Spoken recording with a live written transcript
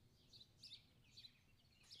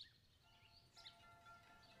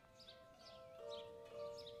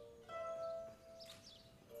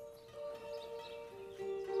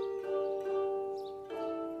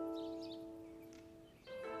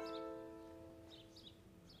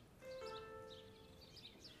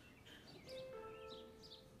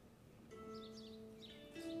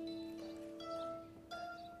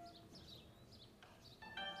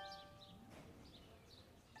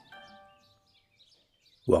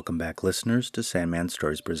Welcome back, listeners, to Sandman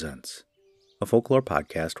Stories Presents, a folklore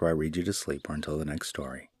podcast where I read you to sleep or until the next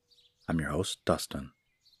story. I'm your host, Dustin.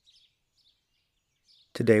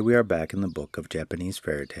 Today we are back in the book of Japanese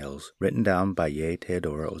fairy tales written down by Yae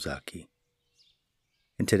Theodora Ozaki.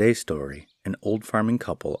 In today's story, an old farming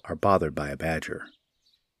couple are bothered by a badger.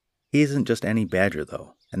 He isn't just any badger,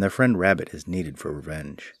 though, and their friend Rabbit is needed for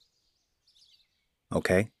revenge.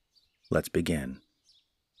 Okay, let's begin.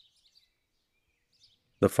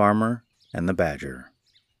 The Farmer and the Badger.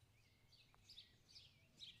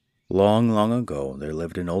 Long, long ago, there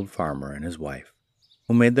lived an old farmer and his wife,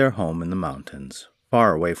 who made their home in the mountains,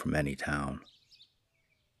 far away from any town.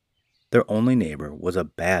 Their only neighbor was a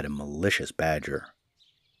bad and malicious badger.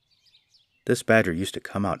 This badger used to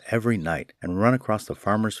come out every night and run across the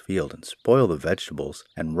farmer's field and spoil the vegetables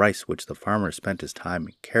and rice which the farmer spent his time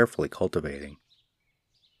carefully cultivating.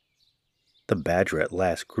 The badger at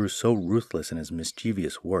last grew so ruthless in his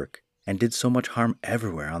mischievous work, and did so much harm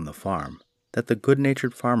everywhere on the farm, that the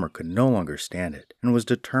good-natured farmer could no longer stand it, and was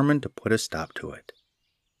determined to put a stop to it.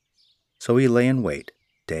 So he lay in wait,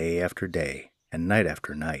 day after day, and night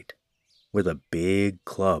after night, with a big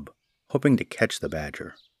club, hoping to catch the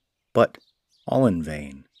badger, but all in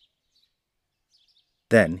vain.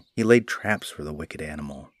 Then he laid traps for the wicked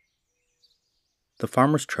animal. The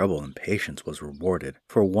farmer's trouble and patience was rewarded,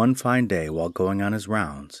 for one fine day while going on his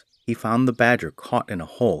rounds, he found the badger caught in a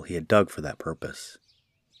hole he had dug for that purpose.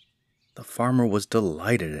 The farmer was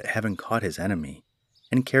delighted at having caught his enemy,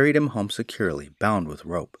 and carried him home securely, bound with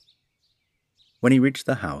rope. When he reached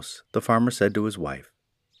the house, the farmer said to his wife,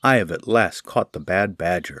 "I have at last caught the bad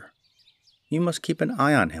badger. You must keep an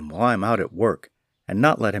eye on him while I am out at work, and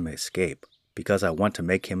not let him escape, because I want to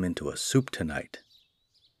make him into a soup tonight."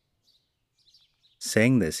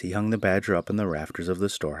 Saying this, he hung the badger up in the rafters of the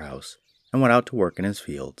storehouse, and went out to work in his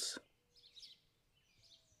fields.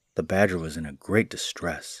 The badger was in a great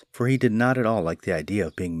distress, for he did not at all like the idea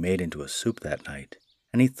of being made into a soup that night,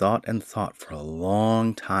 and he thought and thought for a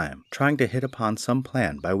long time, trying to hit upon some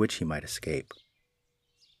plan by which he might escape.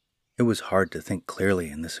 It was hard to think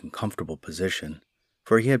clearly in this uncomfortable position,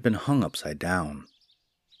 for he had been hung upside down.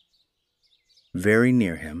 Very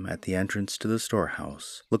near him, at the entrance to the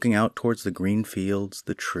storehouse, looking out towards the green fields,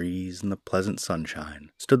 the trees, and the pleasant sunshine,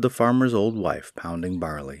 stood the farmer's old wife pounding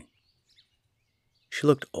barley. She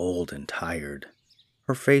looked old and tired.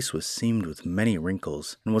 Her face was seamed with many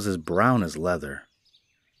wrinkles, and was as brown as leather,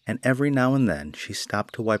 and every now and then she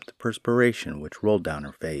stopped to wipe the perspiration which rolled down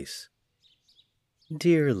her face.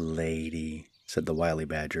 "Dear lady," said the wily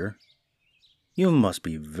badger, "you must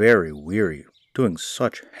be very weary, doing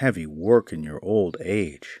such heavy work in your old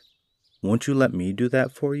age. Won't you let me do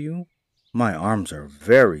that for you? My arms are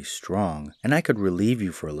very strong, and I could relieve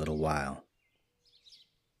you for a little while."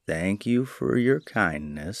 "Thank you for your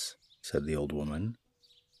kindness," said the old woman,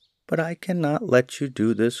 "but I cannot let you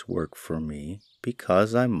do this work for me,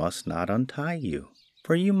 because I must not untie you,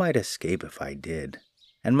 for you might escape if I did,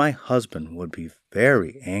 and my husband would be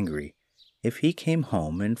very angry if he came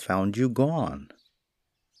home and found you gone."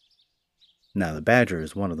 Now the badger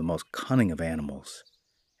is one of the most cunning of animals,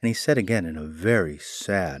 and he said again in a very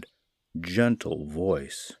sad, gentle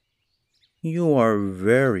voice, "You are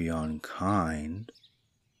very unkind.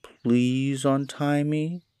 Please untie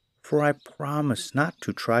me, for I promise not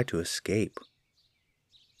to try to escape.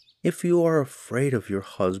 If you are afraid of your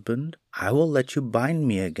husband, I will let you bind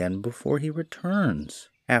me again before he returns,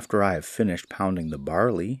 after I have finished pounding the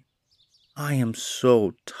barley. I am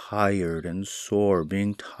so tired and sore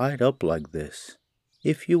being tied up like this.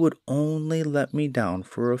 If you would only let me down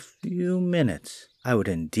for a few minutes, I would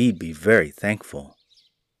indeed be very thankful."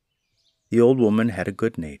 The old woman had a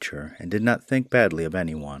good nature, and did not think badly of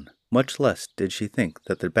anyone. Much less did she think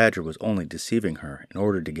that the badger was only deceiving her in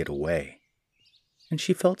order to get away. And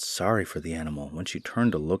she felt sorry for the animal when she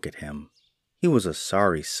turned to look at him. He was a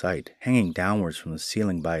sorry sight, hanging downwards from the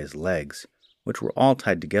ceiling by his legs, which were all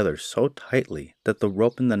tied together so tightly that the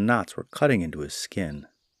rope and the knots were cutting into his skin.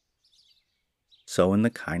 So in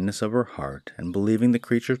the kindness of her heart, and believing the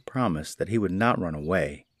creature's promise that he would not run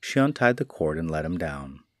away, she untied the cord and let him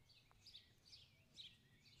down.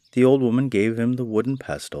 The old woman gave him the wooden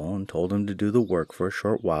pestle, and told him to do the work for a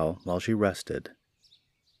short while she rested.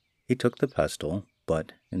 He took the pestle,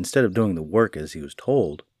 but instead of doing the work as he was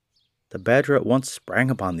told, the badger at once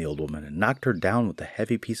sprang upon the old woman and knocked her down with a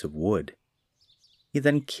heavy piece of wood. He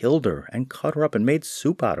then killed her and cut her up and made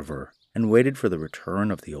soup out of her, and waited for the return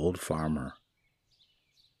of the old farmer.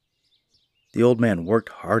 The old man worked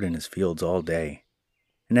hard in his fields all day,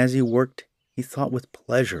 and as he worked, he thought with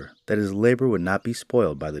pleasure that his labor would not be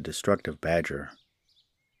spoiled by the destructive badger.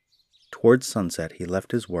 Towards sunset he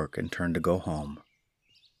left his work and turned to go home.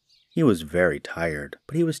 He was very tired,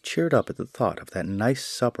 but he was cheered up at the thought of that nice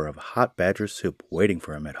supper of hot badger soup waiting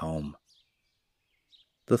for him at home.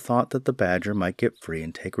 The thought that the badger might get free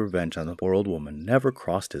and take revenge on the poor old woman never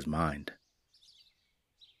crossed his mind.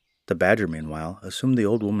 The badger, meanwhile, assumed the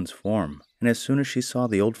old woman's form, and as soon as she saw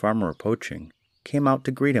the old farmer approaching, came out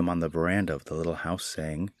to greet him on the veranda of the little house,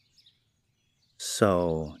 saying,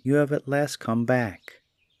 "So, you have at last come back.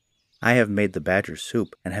 I have made the badger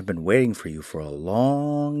soup and have been waiting for you for a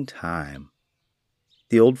long time."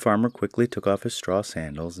 The old farmer quickly took off his straw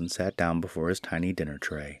sandals and sat down before his tiny dinner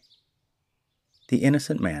tray. The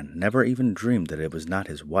innocent man never even dreamed that it was not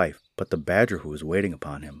his wife, but the badger who was waiting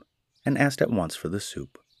upon him, and asked at once for the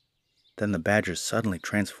soup. Then the badger suddenly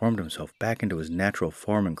transformed himself back into his natural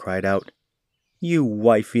form and cried out, "You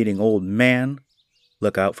wife-eating old man!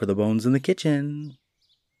 Look out for the bones in the kitchen!"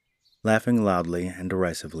 Laughing loudly and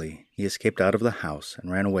derisively, he escaped out of the house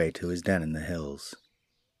and ran away to his den in the hills.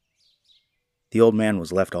 The old man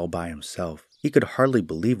was left all by himself. He could hardly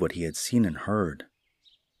believe what he had seen and heard.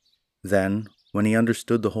 Then, when he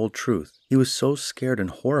understood the whole truth, he was so scared and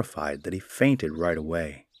horrified that he fainted right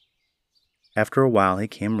away. After a while he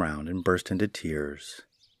came round and burst into tears.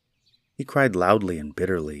 He cried loudly and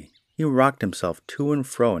bitterly. He rocked himself to and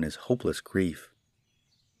fro in his hopeless grief.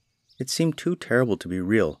 It seemed too terrible to be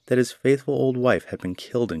real that his faithful old wife had been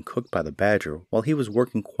killed and cooked by the badger while he was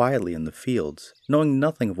working quietly in the fields, knowing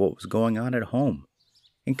nothing of what was going on at home,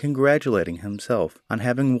 and congratulating himself on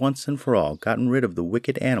having once and for all gotten rid of the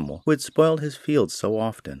wicked animal who had spoiled his fields so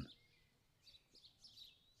often.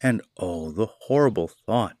 And oh, the horrible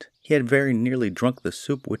thought! He had very nearly drunk the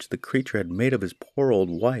soup which the creature had made of his poor old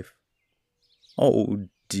wife. "Oh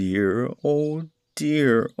dear, oh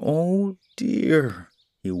dear, oh dear!"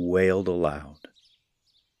 he wailed aloud.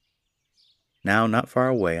 Now, not far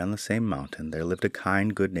away on the same mountain, there lived a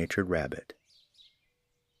kind, good-natured rabbit.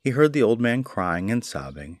 He heard the old man crying and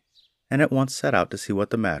sobbing, and at once set out to see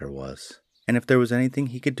what the matter was, and if there was anything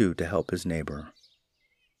he could do to help his neighbor.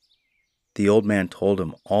 The old man told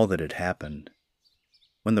him all that had happened.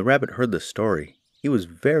 When the rabbit heard the story, he was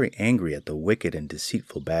very angry at the wicked and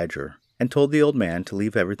deceitful badger, and told the old man to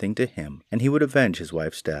leave everything to him, and he would avenge his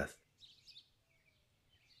wife's death.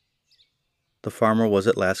 The farmer was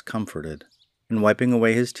at last comforted, and wiping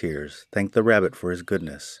away his tears, thanked the rabbit for his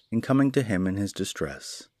goodness in coming to him in his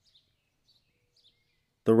distress.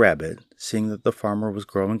 The rabbit, seeing that the farmer was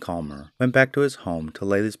growing calmer, went back to his home to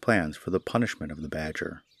lay his plans for the punishment of the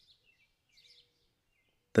badger.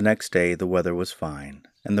 The next day the weather was fine,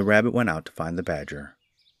 and the rabbit went out to find the badger.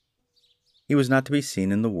 He was not to be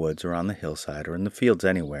seen in the woods or on the hillside or in the fields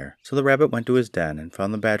anywhere, so the rabbit went to his den and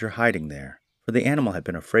found the badger hiding there, for the animal had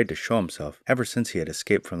been afraid to show himself ever since he had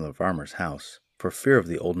escaped from the farmer's house, for fear of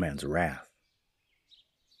the old man's wrath.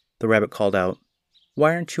 The rabbit called out,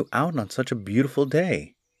 "Why aren't you out on such a beautiful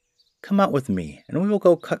day? Come out with me, and we will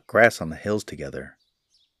go cut grass on the hills together."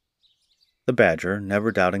 The badger,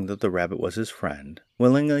 never doubting that the rabbit was his friend,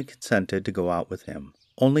 willingly consented to go out with him,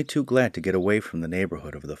 only too glad to get away from the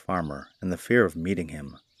neighborhood of the farmer and the fear of meeting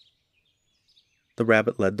him. The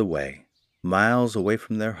rabbit led the way, miles away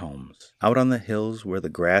from their homes, out on the hills where the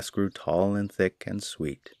grass grew tall and thick and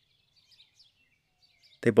sweet.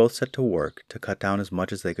 They both set to work to cut down as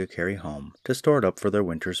much as they could carry home, to store it up for their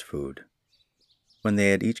winter's food. When they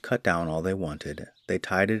had each cut down all they wanted, they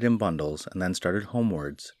tied it in bundles and then started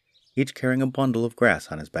homewards, each carrying a bundle of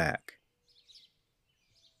grass on his back.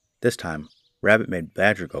 This time, Rabbit made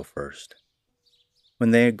Badger go first.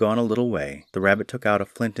 When they had gone a little way, the rabbit took out a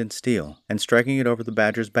flint and steel, and striking it over the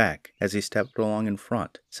badger's back as he stepped along in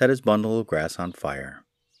front, set his bundle of grass on fire.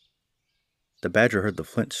 The badger heard the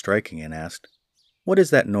flint striking and asked, "What is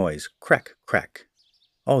that noise? Crack, crack."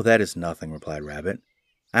 "Oh, that is nothing," replied Rabbit.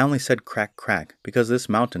 "I only said crack, crack, because this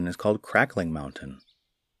mountain is called Crackling Mountain."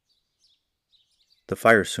 The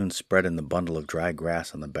fire soon spread in the bundle of dry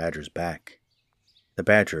grass on the badger's back. The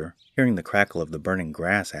badger, hearing the crackle of the burning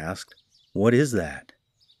grass, asked, "What is that?"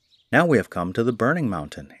 "Now we have come to the burning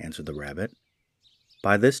mountain," answered the rabbit.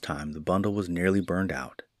 By this time the bundle was nearly burned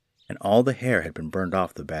out, and all the hair had been burned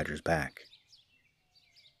off the badger's back.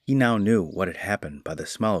 He now knew what had happened by the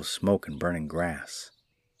smell of smoke and burning grass.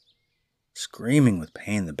 Screaming with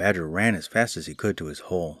pain, the badger ran as fast as he could to his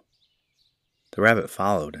hole. The rabbit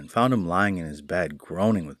followed and found him lying in his bed,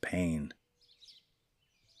 groaning with pain.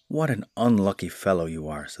 "What an unlucky fellow you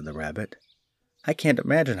are," said the rabbit. "I can't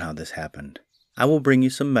imagine how this happened. I will bring you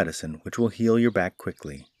some medicine which will heal your back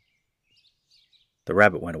quickly." The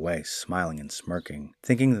rabbit went away, smiling and smirking,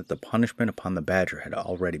 thinking that the punishment upon the badger had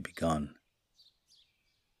already begun.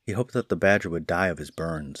 He hoped that the badger would die of his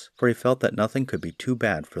burns, for he felt that nothing could be too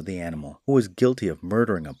bad for the animal, who was guilty of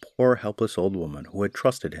murdering a poor helpless old woman who had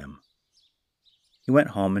trusted him. He went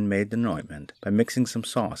home and made an ointment by mixing some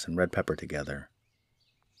sauce and red pepper together.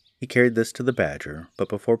 He carried this to the badger, but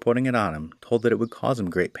before putting it on him, told that it would cause him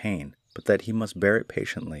great pain, but that he must bear it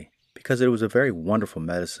patiently, because it was a very wonderful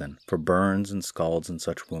medicine for burns and scalds and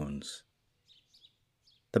such wounds.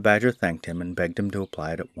 The badger thanked him and begged him to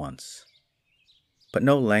apply it at once. But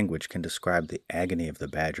no language can describe the agony of the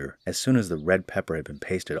badger as soon as the red pepper had been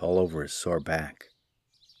pasted all over his sore back.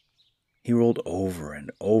 He rolled over and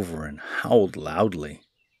over and howled loudly.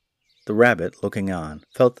 The rabbit, looking on,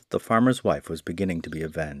 felt that the farmer's wife was beginning to be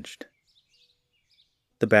avenged.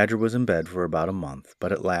 The badger was in bed for about a month,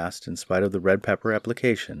 but at last, in spite of the red pepper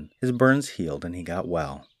application, his burns healed and he got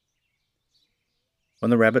well. When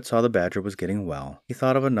the rabbit saw the badger was getting well, he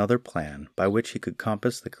thought of another plan by which he could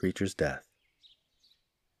compass the creature's death.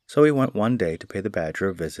 So he went one day to pay the badger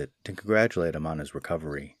a visit to congratulate him on his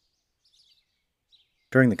recovery.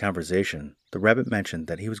 During the conversation, the rabbit mentioned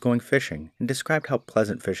that he was going fishing and described how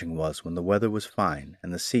pleasant fishing was when the weather was fine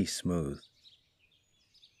and the sea smooth.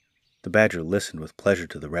 The badger listened with pleasure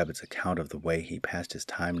to the rabbit's account of the way he passed his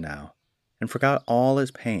time now, and forgot all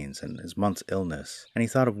his pains and his month's illness, and he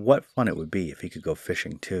thought of what fun it would be if he could go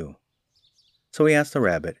fishing too. So he asked the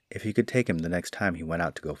rabbit if he could take him the next time he went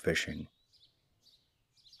out to go fishing.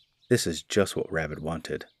 This is just what Rabbit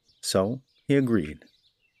wanted, so he agreed.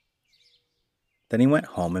 Then he went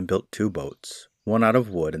home and built 2 boats, one out of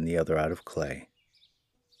wood and the other out of clay.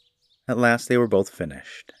 At last they were both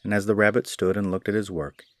finished, and as the rabbit stood and looked at his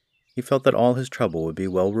work, he felt that all his trouble would be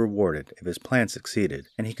well rewarded if his plan succeeded,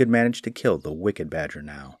 and he could manage to kill the wicked badger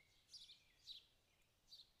now.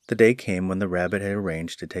 The day came when the rabbit had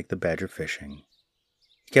arranged to take the badger fishing.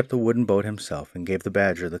 He kept the wooden boat himself and gave the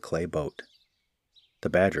badger the clay boat. The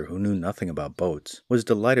badger, who knew nothing about boats, was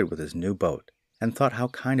delighted with his new boat, and thought how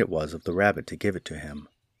kind it was of the rabbit to give it to him.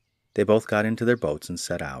 They both got into their boats and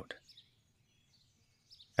set out.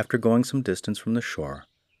 After going some distance from the shore,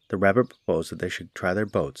 the rabbit proposed that they should try their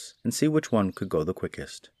boats and see which one could go the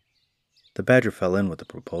quickest. The badger fell in with the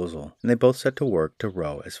proposal, and they both set to work to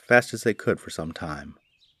row as fast as they could for some time.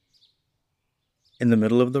 In the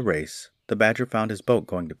middle of the race, the badger found his boat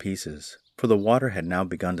going to pieces, for the water had now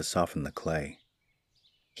begun to soften the clay.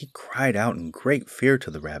 He cried out in great fear to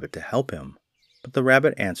the rabbit to help him, but the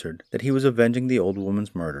rabbit answered that he was avenging the old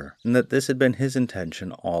woman's murder, and that this had been his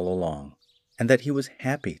intention all along, and that he was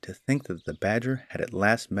happy to think that the badger had at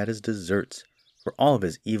last met his deserts for all of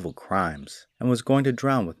his evil crimes, and was going to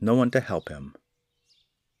drown with no one to help him.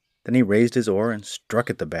 Then he raised his oar and struck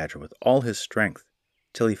at the badger with all his strength,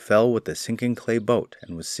 till he fell with the sinking clay boat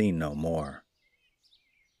and was seen no more.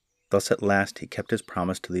 Thus at last he kept his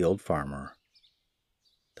promise to the old farmer.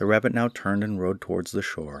 The rabbit now turned and rowed towards the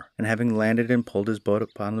shore, and having landed and pulled his boat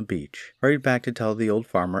upon the beach, hurried back to tell the old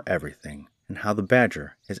farmer everything, and how the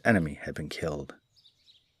badger, his enemy, had been killed.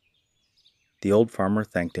 The old farmer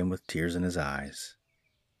thanked him with tears in his eyes.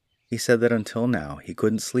 He said that until now he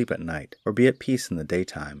couldn't sleep at night or be at peace in the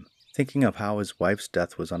daytime, thinking of how his wife's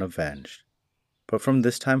death was unavenged, but from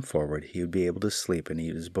this time forward he would be able to sleep and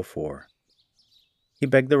eat as before. He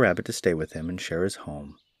begged the rabbit to stay with him and share his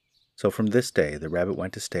home. So from this day the rabbit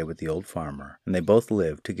went to stay with the old farmer, and they both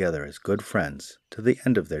lived together as good friends to the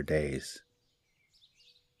end of their days.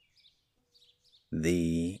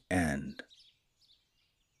 The end.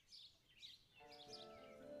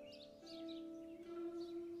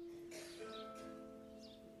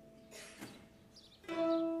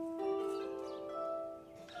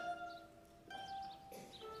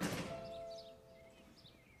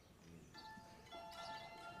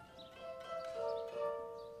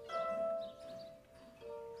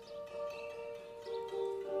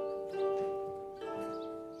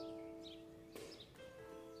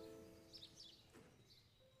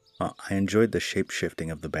 I enjoyed the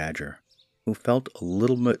shape-shifting of the badger, who felt a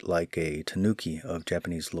little bit like a tanuki of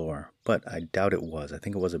Japanese lore, but I doubt it was. I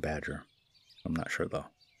think it was a badger. I'm not sure, though.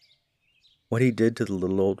 What he did to the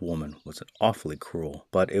little old woman was awfully cruel,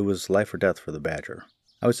 but it was life or death for the badger.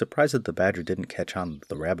 I was surprised that the badger didn't catch on that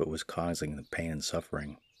the rabbit was causing the pain and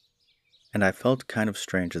suffering. And I felt kind of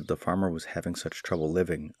strange that the farmer was having such trouble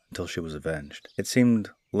living until she was avenged. It seemed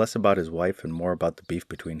less about his wife and more about the beef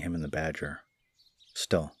between him and the badger.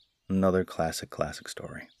 Still, another classic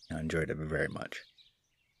story. I enjoyed it very much.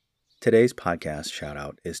 Today's podcast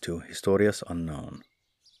shout-out is to Historias Unknown.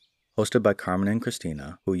 Hosted by Carmen and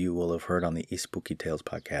Christina, who you will have heard on the Spooky Tales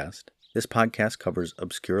podcast, this podcast covers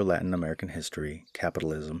obscure Latin American history,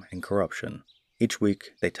 capitalism, and corruption. Each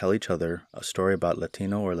week, they tell each other a story about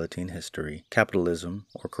Latino or Latin history, capitalism,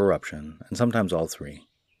 or corruption, and sometimes all three.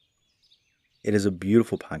 It is a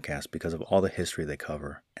beautiful podcast because of all the history they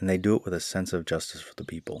cover, and they do it with a sense of justice for the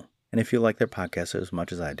people. And if you like their podcast as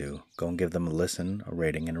much as I do, go and give them a listen, a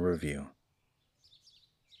rating, and a review.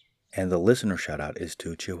 And the listener shout-out is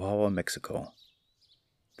to Chihuahua, Mexico.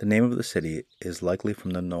 The name of the city is likely from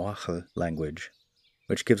the Nahuatl language,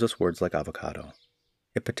 which gives us words like avocado.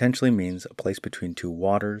 It potentially means a place between two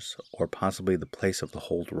waters, or possibly the place of the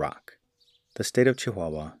holed rock. The state of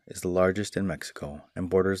Chihuahua is the largest in Mexico and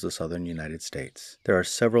borders the southern United States. There are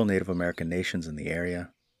several Native American nations in the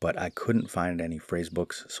area, but I couldn't find any phrase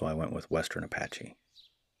books, so I went with Western Apache.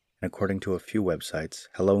 And according to a few websites,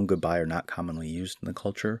 hello and goodbye are not commonly used in the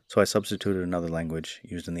culture, so I substituted another language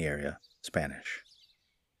used in the area, Spanish.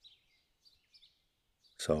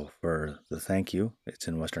 So for the thank you, it's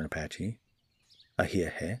in Western Apache,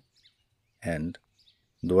 ahiehe, and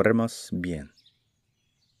duermas bien.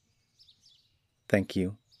 Thank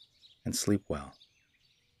you, and sleep well.